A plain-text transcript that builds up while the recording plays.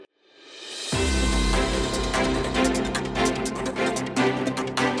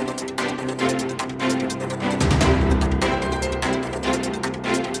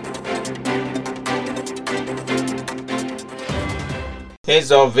Here's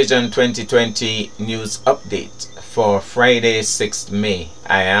our Vision 2020 news update for Friday, 6th May.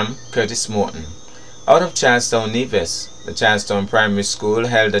 I am Curtis Morton. Out of Charlestown, Nevis, the Charlestown Primary School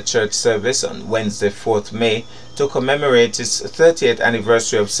held a church service on Wednesday, 4th May to commemorate its 30th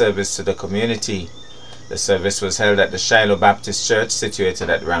anniversary of service to the community. The service was held at the Shiloh Baptist Church situated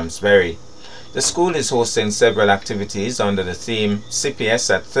at Ramsbury. The school is hosting several activities under the theme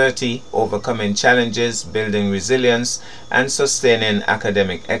CPS at 30, Overcoming Challenges, Building Resilience, and Sustaining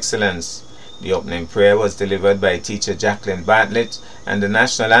Academic Excellence. The opening prayer was delivered by teacher Jacqueline Bartlett, and the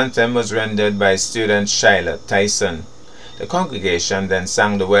national anthem was rendered by student Shyla Tyson. The congregation then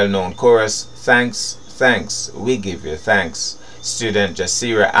sang the well-known chorus, "Thanks, thanks, we give you thanks." Student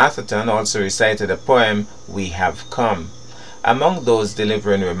Jasira Atherton also recited a poem, "We Have Come." Among those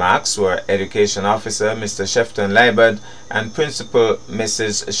delivering remarks were Education Officer Mr. Shefton Liebert and Principal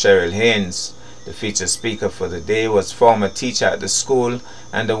Mrs. Cheryl Haynes. The featured speaker for the day was former teacher at the school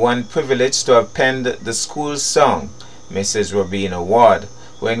and the one privileged to have penned the school's song, Mrs. Robina Ward,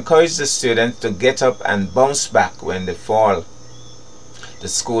 who encouraged the students to get up and bounce back when they fall. The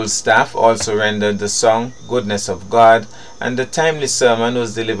school staff also rendered the song Goodness of God, and the timely sermon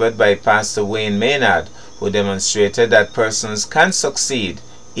was delivered by Pastor Wayne Maynard, who demonstrated that persons can succeed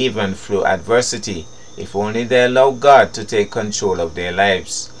even through adversity if only they allow God to take control of their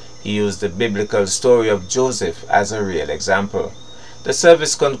lives. He used the biblical story of Joseph as a real example. The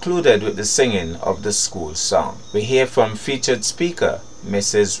service concluded with the singing of the school song. We hear from featured speaker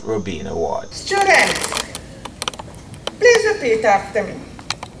Mrs. Robina Ward. Students, please repeat after me.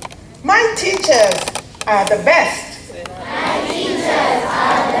 My teachers are the best. My teachers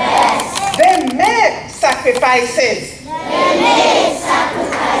are the best. They make sacrifices. They make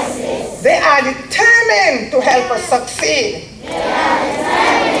sacrifices. They are determined to help us succeed. They are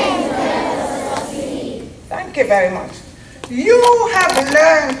determined to help us succeed. Thank you very much. You have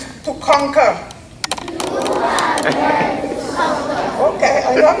learned to conquer. You have learned to conquer. Okay,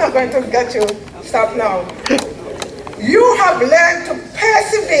 I know I'm not going to get you. Stop now. You have learned to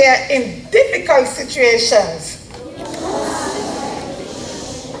persevere in difficult situations.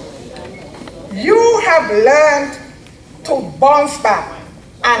 You have learned to bounce back,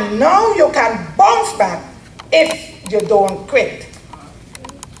 and now you can bounce back if you don't quit.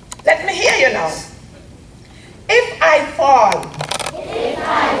 Let me hear you now. If I fall,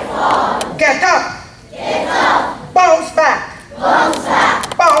 get up, bounce back,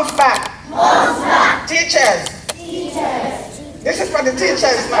 bounce back. Teachers, this is for the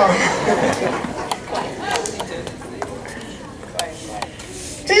teachers now.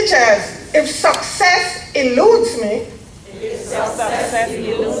 Teachers, if success eludes me,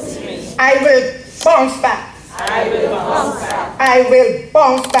 I will bounce back. I will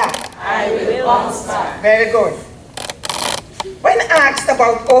bounce back. Very good. When asked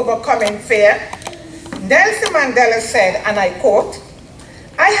about overcoming fear, Nelson Mandela said, and I quote,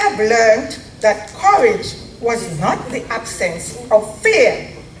 "I have learned that courage was not the absence of fear,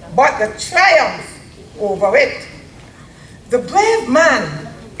 but the triumph over it. The brave man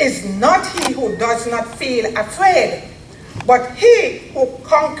is not he who does not feel afraid, but he who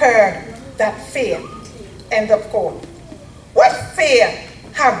conquered that fear." End of quote. What fear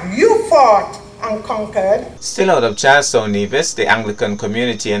have you fought and conquered? Still out of Charlestown, Nevis, the Anglican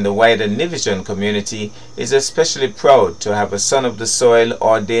community and the wider Nevision community is especially proud to have a son of the soil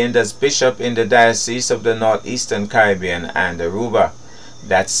ordained as bishop in the Diocese of the Northeastern Caribbean and Aruba.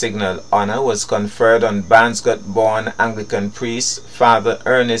 That signal honor was conferred on Barnscott-born Anglican priest Father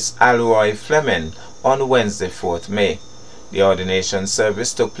Ernest Alroy Fleming on Wednesday, 4th May. The ordination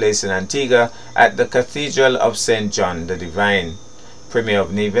service took place in Antigua at the Cathedral of St. John the Divine. Premier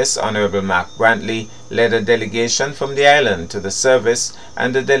of Nevis, Honorable Mark Brantley, led a delegation from the island to the service,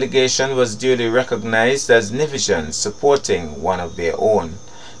 and the delegation was duly recognized as Nevision supporting one of their own.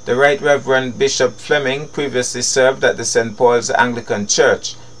 The Right Reverend Bishop Fleming previously served at the St. Paul's Anglican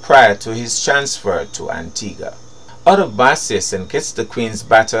Church prior to his transfer to Antigua. Out of Bastia, St. Kitts, the Queen's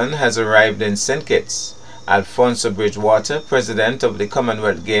baton has arrived in St. Kitts. Alfonso Bridgewater, president of the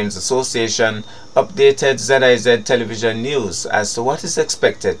Commonwealth Games Association, updated ZIZ Television News as to what is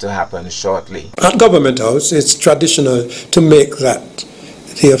expected to happen shortly. At Government House, it's traditional to make that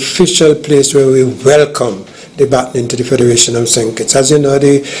the official place where we welcome the baton into the Federation of St. Kitts. As you know,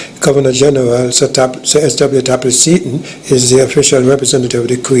 the Governor General, Sir S.W. Tapley Seaton, is the official representative of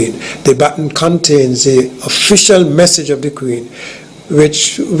the Queen. The baton contains the official message of the Queen,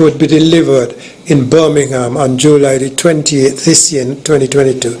 which would be delivered in Birmingham on July the 28th this year,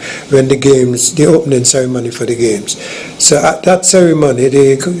 2022, when the opening ceremony for the Games. So at that ceremony,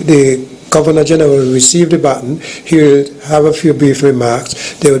 the Governor General will receive the baton. He will have a few brief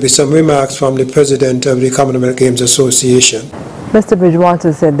remarks. There will be some remarks from the President of the Commonwealth Games Association. Mr.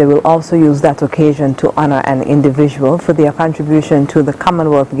 Bridgewater said they will also use that occasion to honor an individual for their contribution to the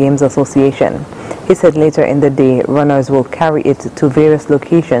Commonwealth Games Association. He said later in the day, runners will carry it to various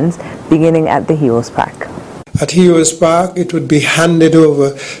locations, beginning at the Heroes Park. At Heroes Park, it would be handed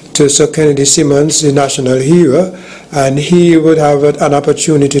over to Sir Kennedy Simmons, the national hero, and he would have an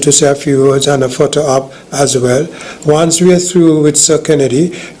opportunity to say a few words and a photo op as well. Once we are through with Sir Kennedy,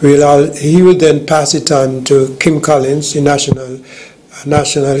 he will then pass it on to Kim Collins, the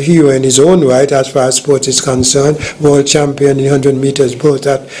national hero in his own right as far as sport is concerned, world champion in 100 meters both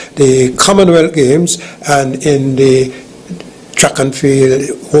at the Commonwealth Games and in the track and field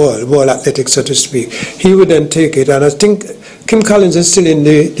world athletics, so to speak. He would then take it, and I think Kim Collins is still in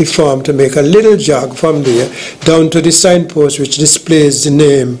the form to make a little jog from there down to the signpost which displays the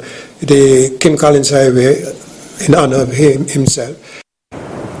name, the Kim Collins Highway, in honor of himself.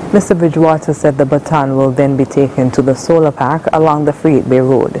 Mr. Bridgewater said the baton will then be taken to the solar park along the Freight Bay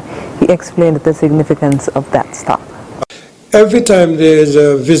Road. He explained the significance of that stop. Every time there is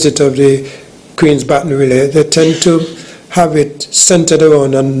a visit of the Queen's Baton Relay, they tend to have it centered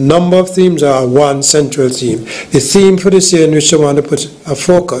around a number of themes or one central theme. The theme for this year in which I want to put a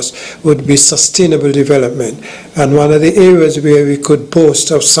focus would be sustainable development. And one of the areas where we could boast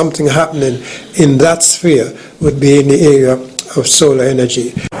of something happening in that sphere would be in the area of solar energy.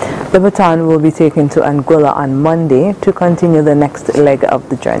 The baton will be taken to Anguilla on Monday to continue the next leg of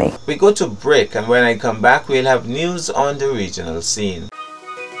the journey. We go to break, and when I come back, we'll have news on the regional scene.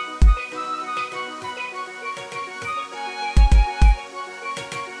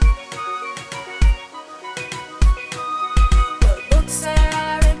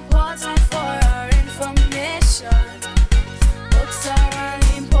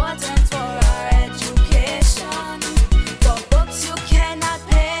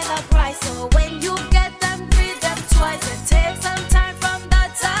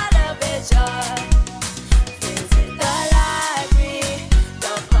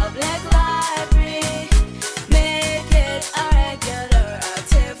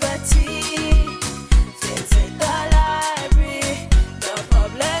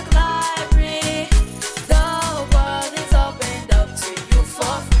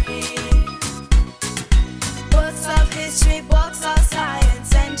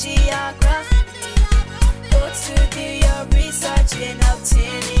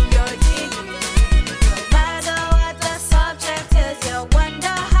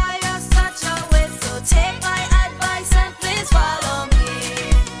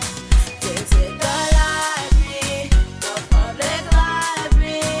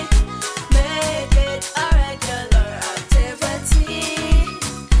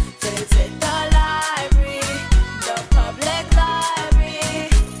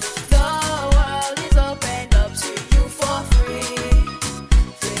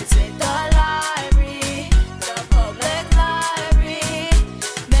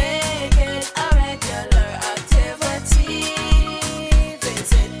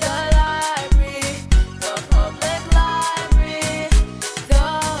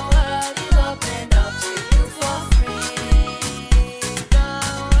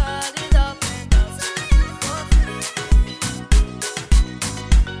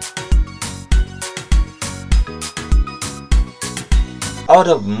 Out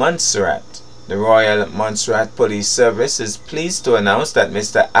of Montserrat, the Royal Montserrat Police Service is pleased to announce that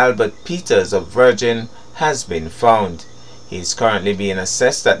Mr. Albert Peters of Virgin has been found. He is currently being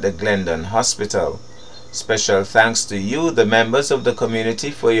assessed at the Glendon Hospital. Special thanks to you, the members of the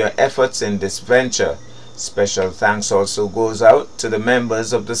community, for your efforts in this venture. Special thanks also goes out to the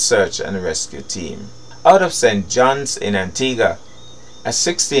members of the search and rescue team. Out of St. John's in Antigua, a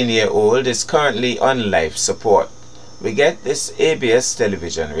 16-year-old is currently on life support. We get this ABS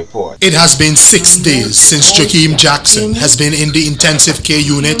television report. It has been 6 days since Jakeem Jackson has been in the intensive care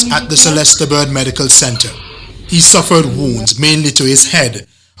unit at the Celesta Bird Medical Center. He suffered wounds mainly to his head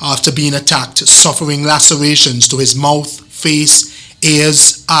after being attacked, suffering lacerations to his mouth, face,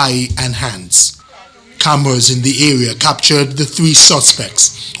 ears, eye and hands. Cameras in the area captured the 3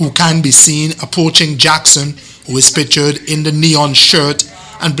 suspects who can be seen approaching Jackson, who is pictured in the neon shirt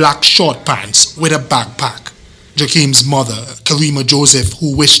and black short pants with a backpack. Jakeem's mother, Karima Joseph,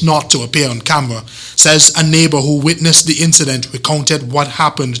 who wished not to appear on camera, says a neighbor who witnessed the incident recounted what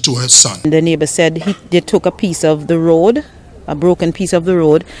happened to her son. The neighbor said they took a piece of the road, a broken piece of the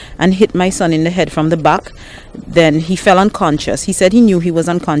road, and hit my son in the head from the back. Then he fell unconscious. He said he knew he was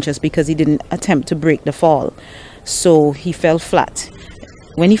unconscious because he didn't attempt to break the fall. So he fell flat.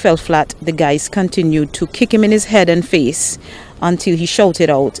 When he fell flat, the guys continued to kick him in his head and face until he shouted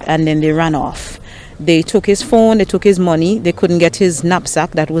out, and then they ran off. They took his phone, they took his money. They couldn't get his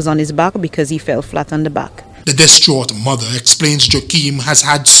knapsack that was on his back because he fell flat on the back. The distraught mother explains Joachim has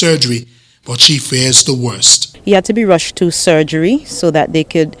had surgery, but she fears the worst. He had to be rushed to surgery so that they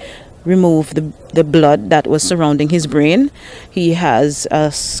could remove the blood that was surrounding his brain. He has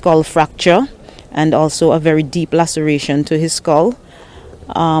a skull fracture and also a very deep laceration to his skull.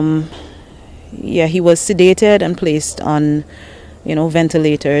 He was sedated and placed on,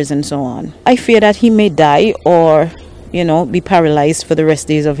 ventilators and so on. I fear that he may die or, be paralyzed for the rest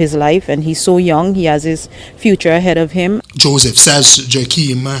days of his life. And he's so young, he has his future ahead of him. Joseph says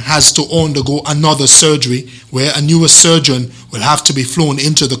Joachim has to undergo another surgery where a newer surgeon will have to be flown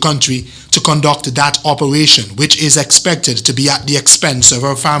into the country to conduct that operation, which is expected to be at the expense of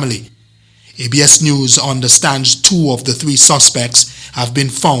her family. ABS News understands 2 of the 3 suspects have been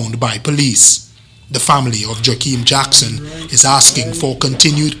found by police. The family of Joachim Jackson is asking for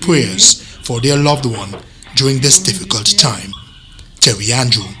continued prayers for their loved one during this difficult time. Terry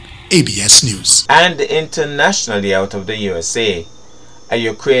Andrew, ABS News. And internationally, out of the USA, a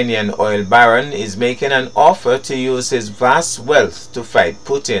Ukrainian oil baron is making an offer to use his vast wealth to fight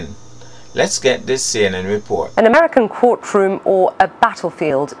Putin. Let's get this CNN report. An American courtroom or a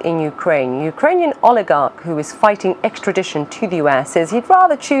battlefield in Ukraine. Ukrainian oligarch who is fighting extradition to the US says he'd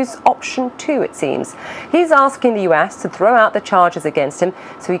rather choose option 2, it seems. He's asking the US to throw out the charges against him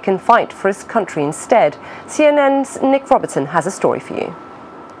so he can fight for his country instead. CNN's Nick Robertson has a story for you.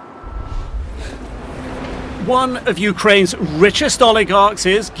 One of Ukraine's richest oligarchs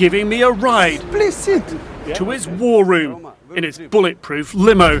is giving me a ride to his war room in his bulletproof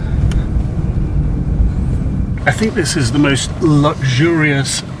limo. I think this is the most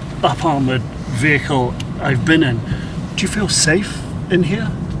luxurious up-armoured vehicle I've been in. Do you feel safe in here?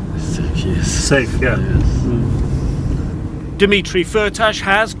 Safe, yes. Safe, yeah. Yes. Dmitry Firtash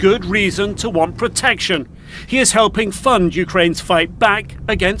has good reason to want protection. He is helping fund Ukraine's fight back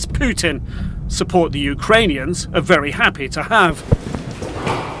against Putin. Support the Ukrainians are very happy to have.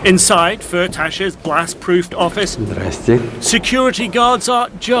 Inside Firtash's blast-proofed office, security guards are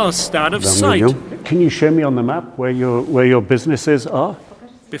just out of sight. Can you show me on the map where your businesses are?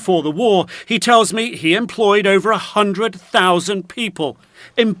 Before the war, he tells me he employed over 100,000 people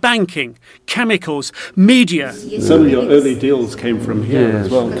in banking, chemicals, media. Some of your early deals came from here as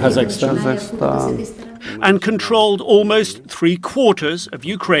well, Kazakhstan. And controlled almost 3/4 of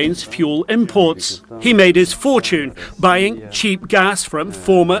Ukraine's fuel imports. He made his fortune buying cheap gas from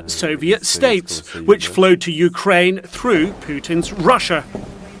former Soviet states, which flowed to Ukraine through Putin's Russia.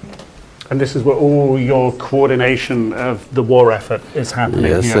 And this is where all your coordination of the war effort is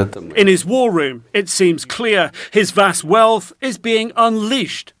happening here. In his war room, it seems clear his vast wealth is being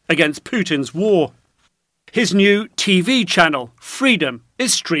unleashed against Putin's war. His new TV channel, Freedom,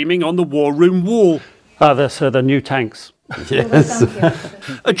 is streaming on the war room wall. Those are the new tanks. Yes.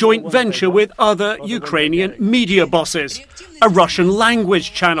 A joint venture with other Ukrainian media bosses. A Russian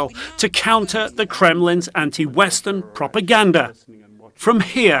language channel to counter the Kremlin's anti-Western propaganda. From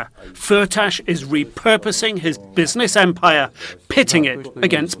here, Firtash is repurposing his business empire, pitting it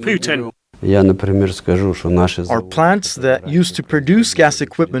against Putin. Our plants that used to produce gas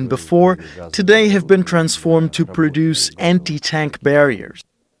equipment before, today have been transformed to produce anti-tank barriers.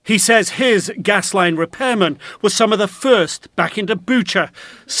 He says his gas line repairman was some of the first back into Bucha,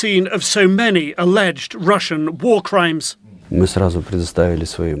 scene of so many alleged Russian war crimes.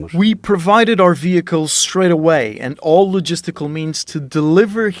 We provided our vehicles straight away and all logistical means to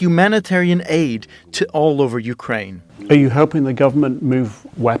deliver humanitarian aid to all over Ukraine. Are you helping the government move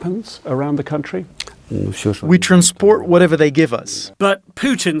weapons around the country? We transport whatever they give us. But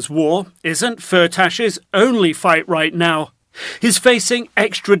Putin's war isn't Firtash's only fight right now. He's facing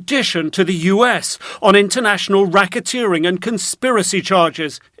extradition to the US on international racketeering and conspiracy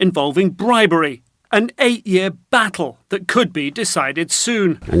charges involving bribery. An 8-year battle that could be decided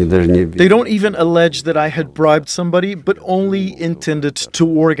soon. They don't even allege that I had bribed somebody, but only intended to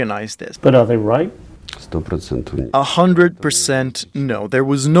organize this. But are they right? 100% no. There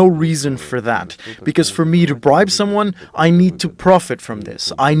was no reason for that. Because for me to bribe someone, I need to profit from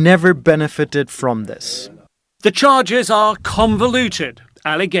this. I never benefited from this. The charges are convoluted.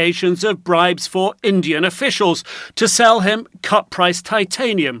 Allegations of bribes for Indian officials to sell him cut-price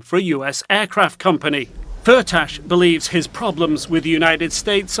titanium for a US aircraft company. Firtash believes his problems with the United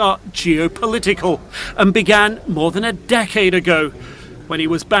States are geopolitical and began more than a decade ago when he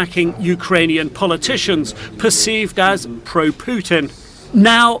was backing Ukrainian politicians perceived as pro-Putin.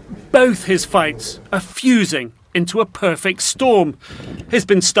 Now both his fights are fusing into a perfect storm. He's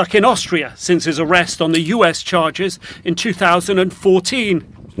been stuck in Austria since his arrest on the US charges in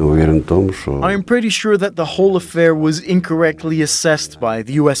 2014. I am pretty sure that the whole affair was incorrectly assessed by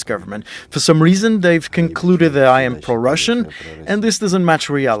the US government. For some reason, they've concluded that I am pro-Russian, and this doesn't match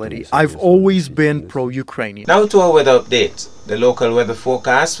reality. I've always been pro-Ukrainian. Now to our weather update. The local weather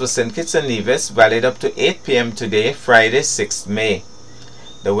forecast for St. Kitts and Nevis valid up to 8 p.m. today, Friday, 6th May.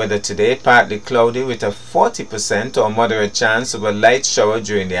 The weather today partly cloudy with a 40% or moderate chance of a light shower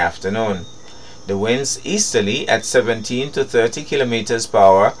during the afternoon. The winds easterly at 17 to 30 kilometers per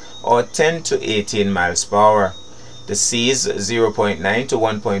hour or 10 to 18 miles per hour. The seas 0.9 to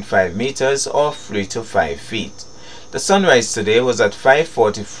 1.5 meters or 3 to 5 feet. The sunrise today was at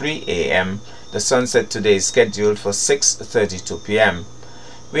 5:43 a.m. The sunset today is scheduled for 6:32 p.m.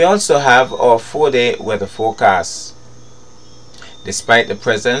 We also have our 4-day weather forecast. Despite the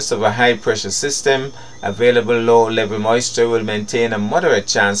presence of a high-pressure system, available low-level moisture will maintain a moderate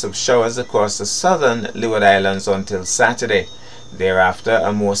chance of showers across the southern Leeward Islands until Saturday. Thereafter,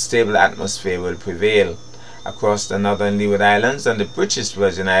 a more stable atmosphere will prevail. Across the northern Leeward Islands and the British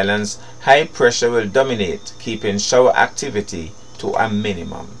Virgin Islands, high pressure will dominate, keeping shower activity to a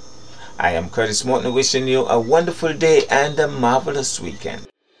minimum. I am Curtis Morton wishing you a wonderful day and a marvelous weekend.